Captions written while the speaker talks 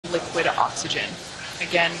oxygen.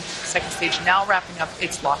 Again, second stage now wrapping up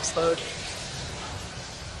its LOX load.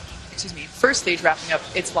 First stage wrapping up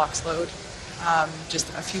its LOX load just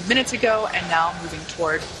a few minutes ago, and now moving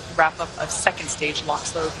toward the wrap up of second stage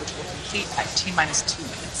LOX load, which will complete at T-minus 2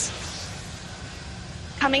 minutes.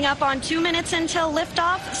 Coming up on 2 minutes until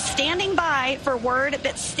liftoff, standing by for word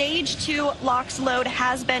that stage 2 LOX load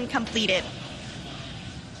has been completed.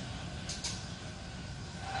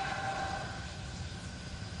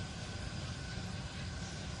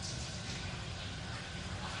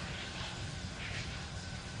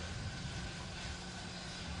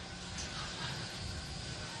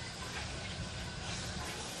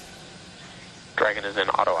 Dragon is in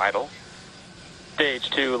auto idle. Stage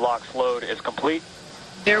 2 LOX load is complete.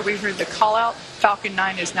 There we heard the call out. Falcon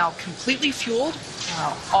 9 is now completely fueled.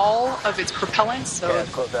 All of its propellants. So gas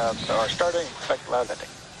closeouts are starting. Expect loud landing.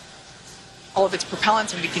 All of its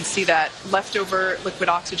propellants, and we can see that leftover liquid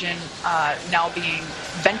oxygen now being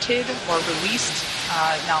vented or released,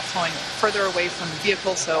 now flowing further away from the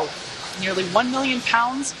vehicle. So nearly 1 million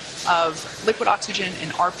pounds of liquid oxygen in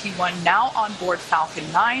RP1 now on board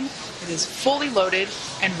Falcon 9. It is fully loaded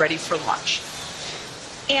and ready for launch.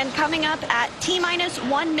 And coming up at T-minus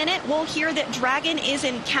 1 minute, we'll hear that Dragon is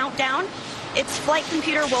in countdown. Its flight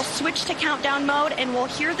computer will switch to countdown mode, and we'll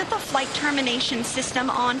hear that the flight termination system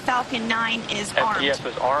on Falcon 9 is armed. FPS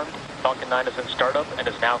is armed. Falcon 9 is in startup and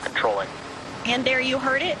is now controlling. And there you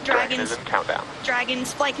heard it. Dragon is in countdown.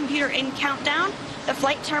 Dragon's flight computer in countdown. The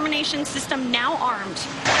flight termination system now armed.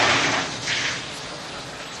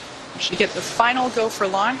 We should get the final go for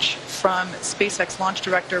launch from SpaceX launch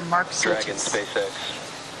director Mark Surtees. Dragon, SpaceX.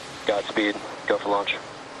 Godspeed. Go for launch.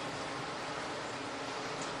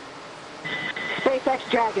 SpaceX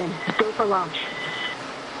Dragon, go for launch.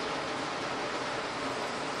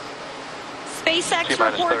 SpaceX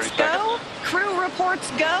reports go. Crew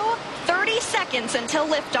reports go. 30 seconds until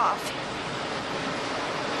liftoff.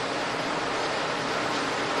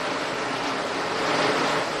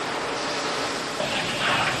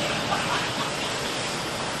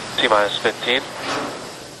 T-minus 15.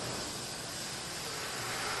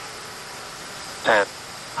 10,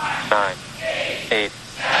 9, 8,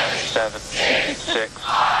 7, 6,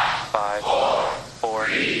 5, 4,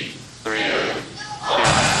 3, 2,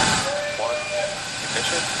 1.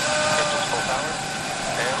 Ignition. Engines full power.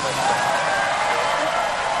 And liftoff.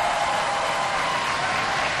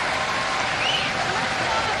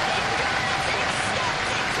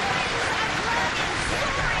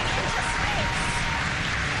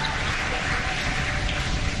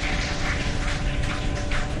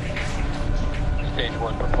 Stage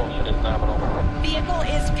 1 propulsion is nominal. Vehicle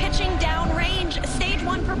is pitching downrange. Stage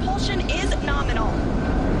 1 propulsion is nominal.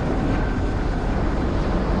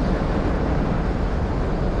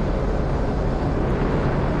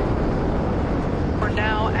 We're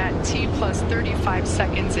now at T plus 35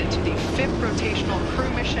 seconds into the 5th rotational crew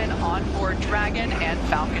mission on board Dragon and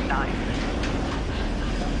Falcon 9.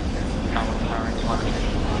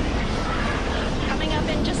 Coming up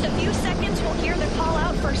in just a few seconds, we'll hear the call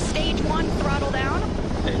out for stage 1 throttle down.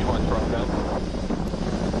 Stage 1 throttle down.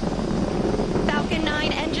 Falcon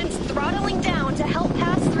 9 engines throttling down to help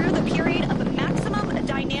pass through the period of maximum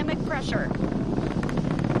dynamic pressure.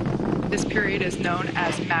 This period is known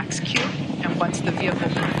as max Q, and once the vehicle...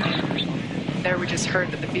 There we just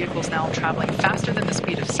heard that the vehicle is now traveling faster than the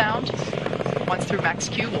speed of sound. Once through max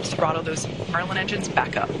Q, we'll throttle those Merlin engines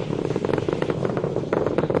back up.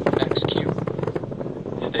 Max Q.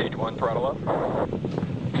 Stage 1 throttle up.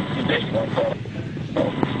 Stage 1.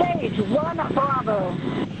 Stage 1 Bravo.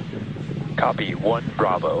 Copy 1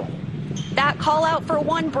 Bravo. That call out for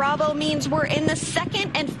 1 Bravo means we're in the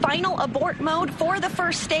second and final abort mode for the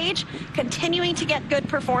first stage, continuing to get good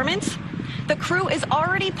performance. The crew is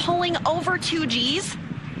already pulling over 2 Gs.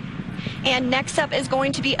 And next up is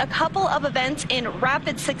going to be a couple of events in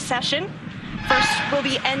rapid succession. First will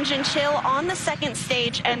be engine chill on the second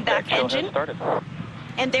stage and back engine.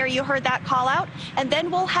 And there you heard that call out. And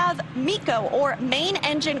then we'll have MECO, or main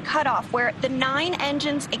engine cutoff, where the 9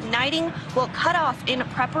 engines igniting will cut off in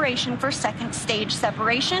preparation for second stage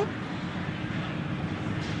separation.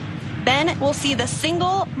 Then we'll see the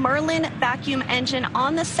single Merlin vacuum engine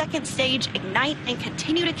on the second stage ignite and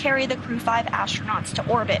continue to carry the Crew 5 astronauts to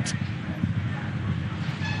orbit.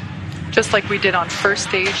 Just like we did on first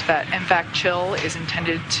stage, that MVAC chill is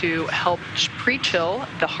intended to help pre-chill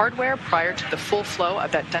the hardware prior to the full flow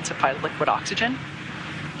of that densified liquid oxygen.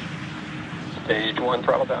 Stage 1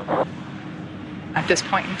 throttle down. At this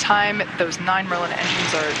point in time, those 9 Merlin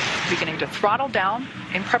engines are beginning to throttle down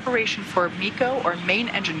in preparation for MECO, or main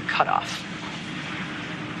engine cutoff.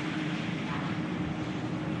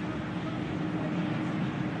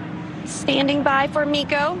 Standing by for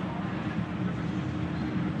Miko.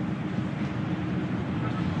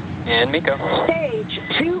 And Miko. Stage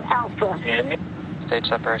 2 Alpha. And stage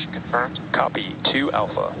separation confirmed. Copy 2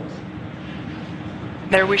 Alpha.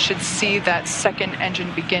 There we should see that second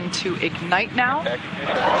engine begin to ignite now. And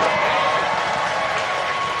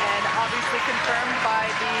obviously confirmed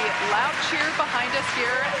by the loud cheer behind us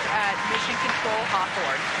here at Mission Control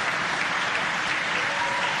Hawthorne.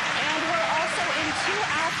 And we're also in 2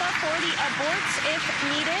 Alpha for the aborts if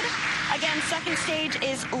needed. Again, second stage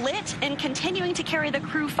is lit and continuing to carry the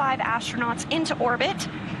Crew 5 astronauts into orbit.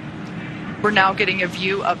 We're now getting a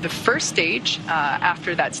view of the first stage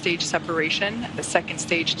after that stage separation. The second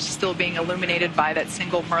stage still being illuminated by that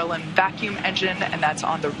single Merlin vacuum engine, and that's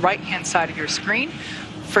on the right-hand side of your screen.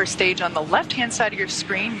 First stage on the left-hand side of your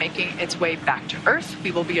screen making its way back to Earth. We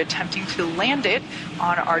will be attempting to land it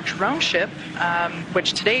on our drone ship,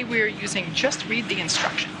 which today we are using Just Read the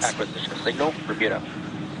Instructions. Acquisition signal, Bermuda.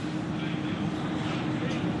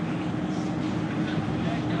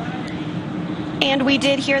 And we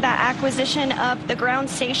did hear that acquisition of the ground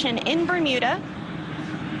station in Bermuda.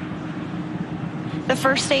 The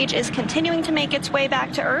first stage is continuing to make its way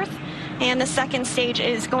back to Earth, and the second stage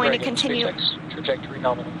is going to continue. SpaceX, trajectory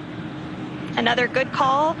nominal. Another good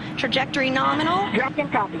call, trajectory nominal. Dragon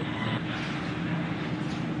copy.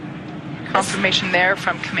 Confirmation there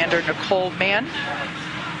from Commander Nicole Mann.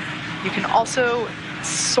 You can also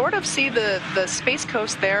sort of see the Space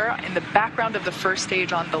Coast there in the background of the first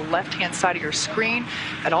stage on the left-hand side of your screen.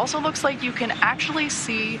 It also looks like you can actually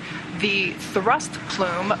see the thrust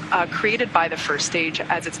plume created by the first stage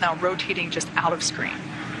as it's now rotating just out of screen.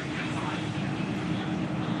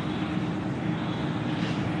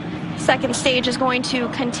 Second stage is going to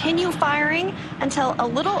continue firing until a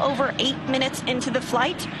little over 8 minutes into the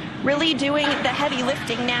flight, really doing the heavy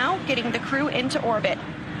lifting now, getting the crew into orbit.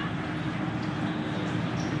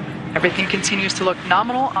 Everything continues to look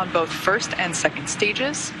nominal on both first and second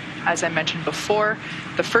stages. As I mentioned before,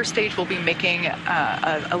 the first stage will be making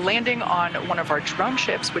a landing on one of our drone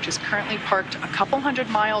ships, which is currently parked a couple hundred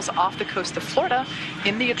miles off the coast of Florida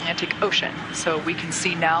in the Atlantic Ocean. So we can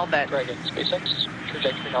see now that... Dragon, SpaceX,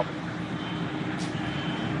 trajectory nominal.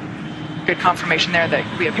 Good confirmation there that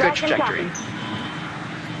we have good trajectory.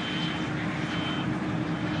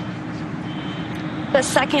 The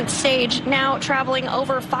second stage now traveling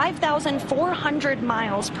over 5,400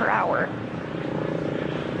 miles per hour.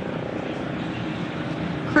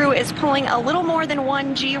 Crew is pulling a little more than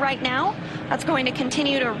 1G right now. That's going to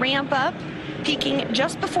continue to ramp up, peaking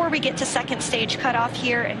just before we get to second stage cutoff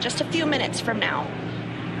here in just a few minutes from now.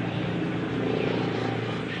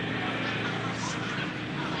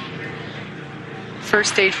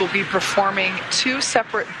 First stage will be performing 2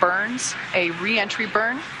 separate burns, a re-entry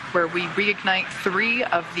burn where we reignite 3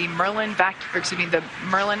 of the Merlin the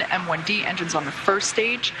Merlin M1D engines on the first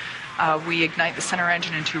stage. We ignite the center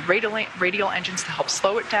engine and 2 radial engines to help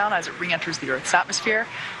slow it down as it re-enters the Earth's atmosphere.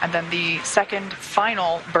 And then the second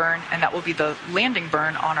final burn, and that will be the landing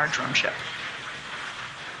burn on our drone ship.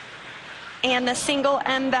 And the single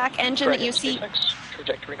MVAC engine Dragon, that you see... SpaceX,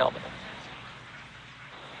 trajectory nominal.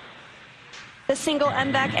 The single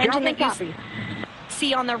MVAC engine that copy. you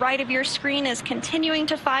see on the right of your screen is continuing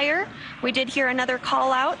to fire. We did hear another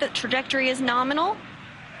call out that trajectory is nominal.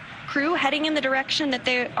 Crew heading in the direction that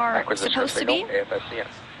they are supposed to be. AFSCM.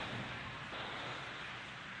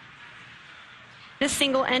 This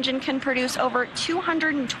single engine can produce over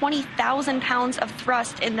 220,000 pounds of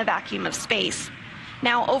thrust in the vacuum of space.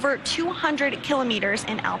 Now over 200 kilometers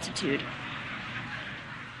in altitude.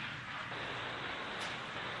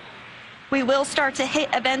 We will start to hit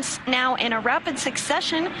events now in a rapid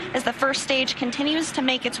succession as the first stage continues to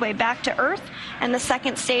make its way back to Earth and the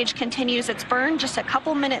second stage continues its burn. Just a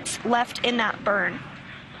couple minutes left in that burn.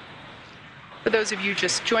 For those of you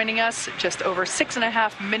just joining us, just over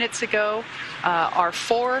 6.5 minutes ago, our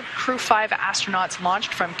 4 Crew 5 astronauts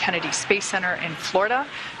launched from Kennedy Space Center in Florida,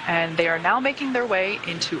 and they are now making their way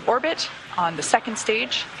into orbit on the second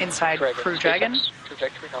stage inside Crew Dragon.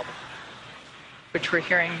 Trajectory nominal. Which we're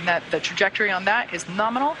hearing that the trajectory on that is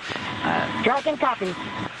nominal. Dragon copy.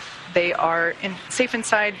 They are safe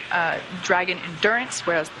inside Dragon Endurance,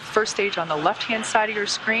 whereas the first stage on the left-hand side of your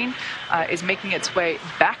screen is making its way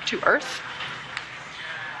back to Earth.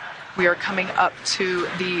 We are coming up to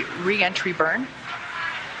the re-entry burn,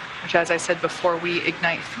 which, as I said before, we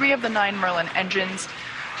ignite 3 of the 9 Merlin engines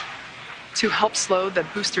to help slow the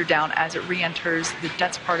booster down as it re-enters the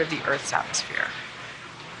dense part of the Earth's atmosphere.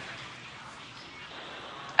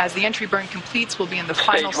 As the entry burn completes, we'll be in the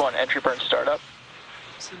final... Stage 1, entry burn startup.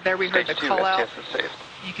 So there we heard the Stage 2 call out. STS is safe.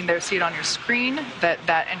 You can there see it on your screen that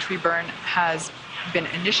that entry burn has been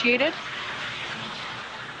initiated.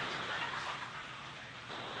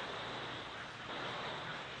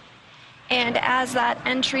 And as that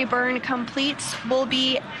entry burn completes, we'll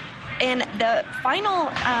be in the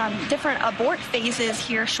final different abort phases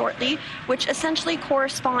here shortly, which essentially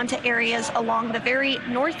correspond to areas along the very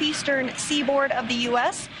northeastern seaboard of the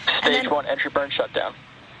U.S. Stage 1 entry burn shut down.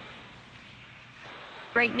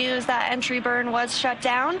 Great news, that entry burn was shut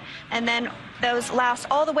down, and then those last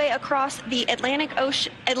all the way across the Atlantic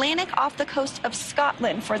off the coast of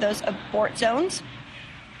Scotland for those abort zones.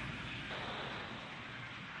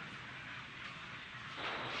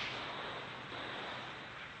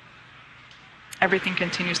 Everything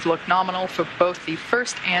continues to look nominal for both the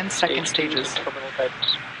first and second stages. Terminal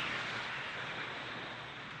types.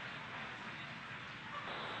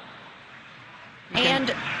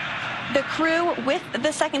 And the crew with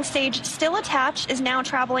the second stage still attached is now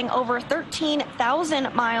traveling over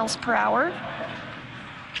 13,000 miles per hour.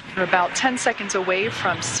 We're about 10 seconds away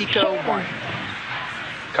from SECO 1.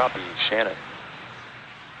 Copy, Shannon.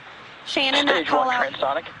 Shannon, Stage 1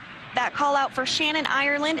 transonic. that call out for Shannon,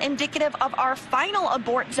 Ireland, indicative of our final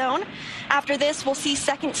abort zone. After this, we'll see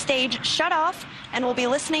second stage shut off, and we'll be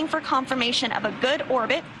listening for confirmation of a good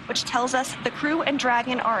orbit, which tells us the crew and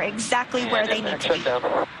Dragon are exactly where they need to be.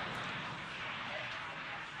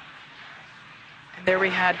 And there we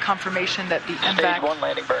had confirmation that the Stage MVAC 1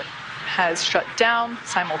 landing burn. has shut down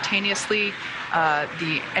simultaneously.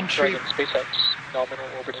 The entry. Dragon SpaceX nominal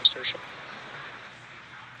orbit insertion.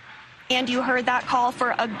 And you heard that call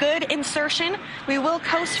for a good insertion. We will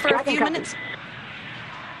coast for a few minutes.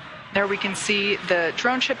 There we can see the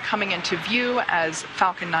drone ship coming into view as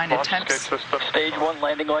Falcon 9 attempts. Stage 1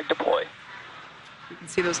 landing leg deploy. You can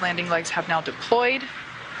see those landing legs have now deployed. And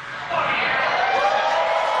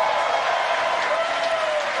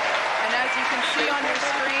as you can see on your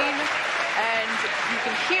screen, and you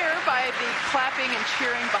can hear by the clapping and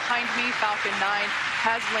cheering behind me, Falcon 9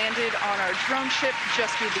 has landed on our drone ship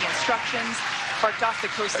just through the instructions, parked off the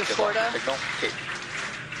coast of Florida.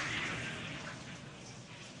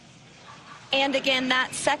 And again,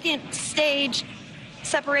 that second stage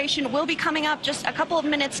separation will be coming up just a couple of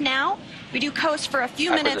minutes now. We do coast for a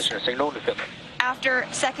few minutes after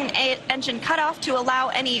second engine cutoff to allow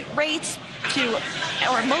any rates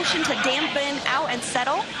or motion to dampen out and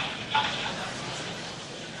settle.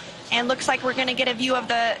 And looks like we're going to get a view of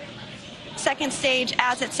the second stage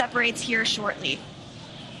as it separates here shortly.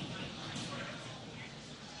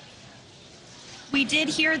 We did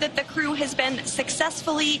hear that the crew has been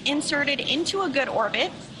successfully inserted into a good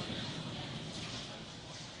orbit.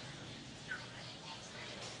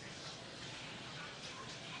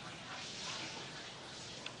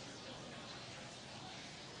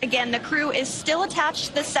 Again, the crew is still attached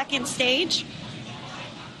to the second stage.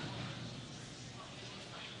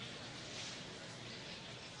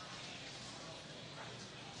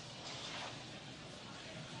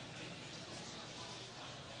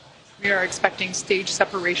 We are expecting stage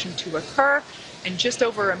separation to occur in just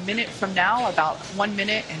over a minute from now, about 1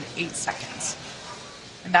 minute and 8 seconds.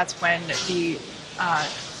 And that's when the,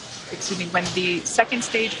 when the second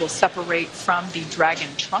stage will separate from the Dragon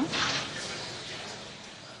trunk.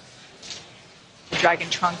 The Dragon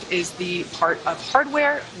trunk is the part of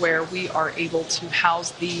hardware where we are able to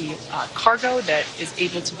house the cargo that is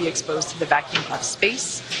able to be exposed to the vacuum of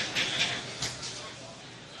space,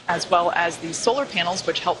 as well as the solar panels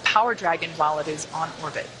which help power Dragon while it is on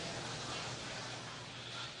orbit.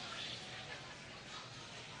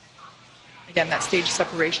 Again, that stage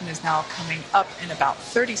separation is now coming up in about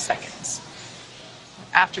 30 seconds.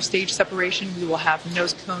 After stage separation, we will have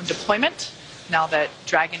nose cone deployment. Now that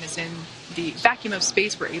Dragon is in the vacuum of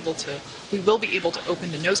space, we will be able to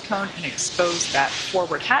open the nose cone and expose that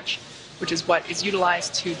forward hatch, which is what is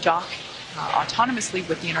utilized to dock autonomously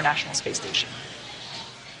with the International Space Station.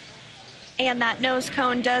 And that nose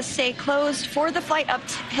cone does stay closed for the flight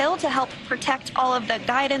uphill to help protect all of the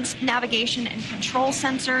guidance, navigation, and control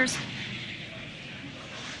sensors.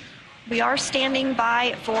 We are standing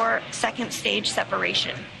by for second stage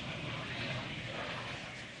separation.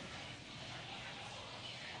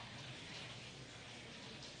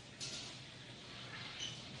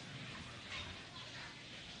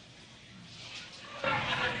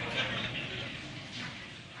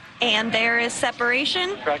 And there is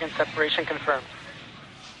separation. Dragon separation confirmed.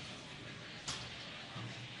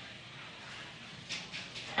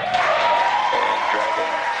 And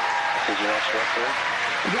Dragon, did you not show up there?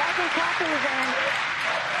 Dragon copies and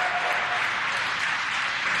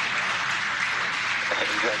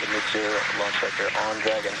Dragon Mid-Tier Launch Director on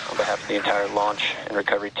Dragon. On behalf of the entire launch and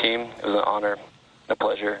recovery team, it was an honor and a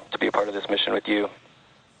pleasure to be a part of this mission with you.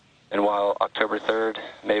 And while October 3rd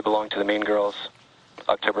may belong to the Mean Girls,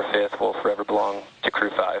 October 5th will forever belong to Crew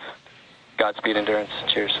 5. Godspeed, Endurance.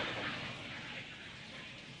 Cheers.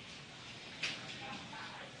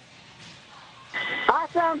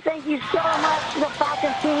 Awesome. Thank you so much to the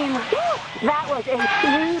Falcon team. Woo! That was a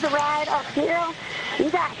smooth ride up here. You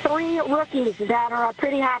got 3 rookies that are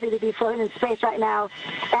pretty happy to be floating in space right now,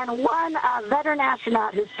 and 1 veteran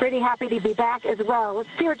astronaut who's pretty happy to be back as well. Let's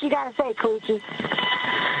see what you got to say, Koichi.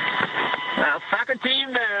 Falcon team,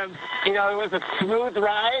 it was a smooth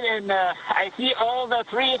ride, and I see all the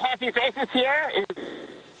 3 happy faces here.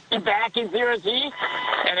 Back in 0G,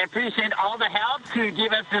 and I appreciate all the help to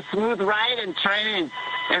give us a smooth ride and training.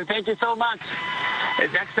 And thank you so much.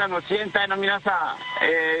 JAXA の支援隊の皆さ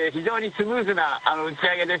ん、非常にスムーズな打ち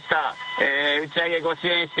上げでした。打ち上げご支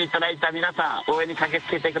援していただいた皆さん、応援に駆け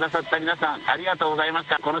つけてくださった皆さん、ありがとうございまし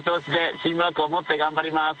た。この調子でチームワークを持って頑張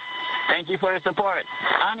ります。Thank you for your support.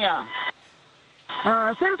 Anya.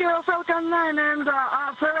 Thank you, Falcon 9 and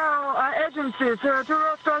fellow agencies, to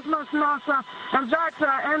Roscosmos, NASA, and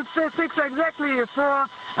JAXA, and SpaceX exactly for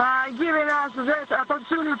giving us that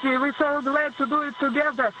opportunity. We're so glad to do it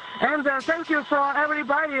together. And thank you for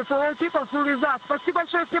everybody, for all people who with us. Спасибо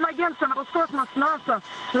большое всем агентствам Роскосмос, NASA,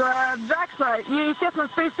 JAXA и, естественно,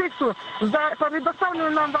 SpaceX за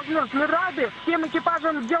предоставленную нам возможность. Мы рады всем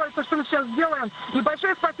экипажам делать то, что мы сейчас делаем. И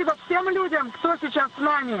большое спасибо всем людям, кто сейчас с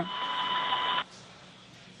нами.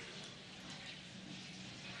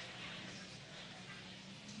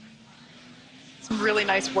 Really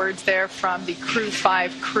nice words there from the Crew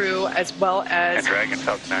 5 crew, as well as... And Dragon,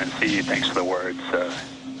 Falcon 9C, thanks for the words.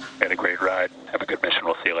 Had a great ride. Have a good mission.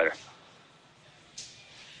 We'll see you later.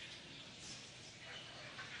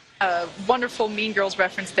 A wonderful Mean Girls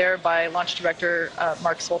reference there by Launch Director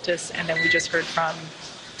Mark Soltis, and then we just heard from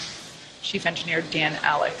Chief Engineer Dan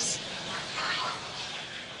Alex.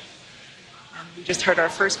 And we just heard our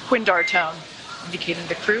first Quindar tone, indicating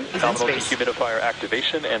the crew is in space. Humidifier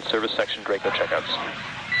activation and service section Draco checkouts.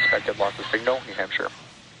 Expected loss of signal, New Hampshire.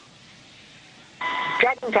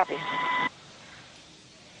 Dragon copy.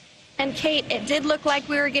 And Kate, it did look like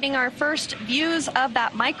we were getting our first views of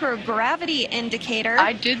that microgravity indicator.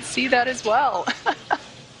 I did see that as well.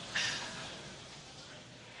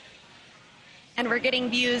 And we're getting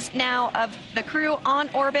views now of the crew on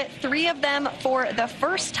orbit, 3 of them for the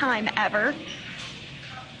first time ever.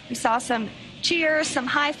 We saw some cheers, some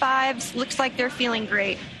high fives. Looks like they're feeling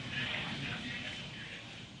great.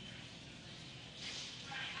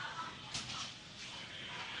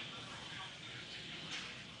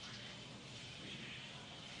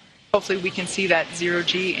 Hopefully we can see that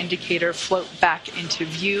 0G indicator float back into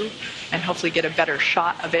view and hopefully get a better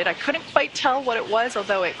shot of it. I couldn't quite tell what it was,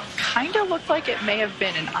 although it kind of looked like it may have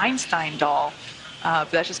been an Einstein doll.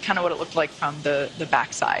 But that's just kind of what it looked like from the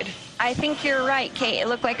backside. I think you're right, Kate. It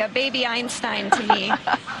looked like a baby Einstein to me.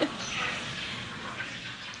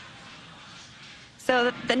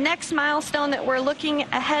 So the next milestone that we're looking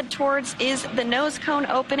ahead towards is the nose cone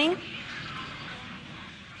opening.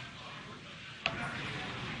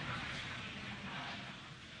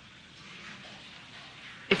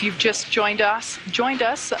 If you've just joined us,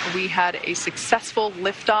 we had a successful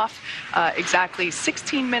liftoff exactly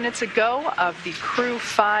 16 minutes ago of the Crew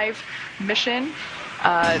 5 mission.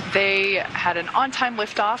 They had an on-time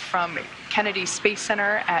liftoff from Kennedy Space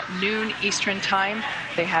Center at noon Eastern Time.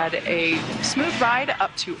 They had a smooth ride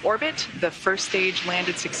up to orbit. The first stage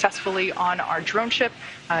landed successfully on our drone ship.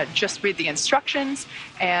 Just read the instructions,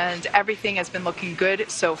 and everything has been looking good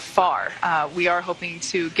so far. We are hoping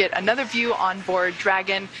to get another view on board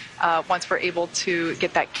Dragon once we're able to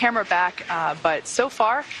get that camera back. But so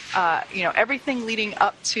far, everything leading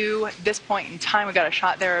up to this point in time, we got a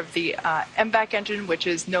shot there of the MVAC engine, which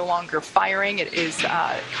is no longer firing. It is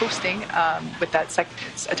coasting with that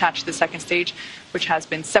it's attached to the second stage, which has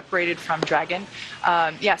been separated from Dragon.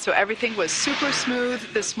 So everything was super smooth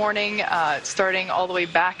this morning, starting all the way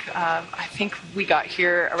back. I think we got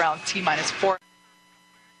here around T-4.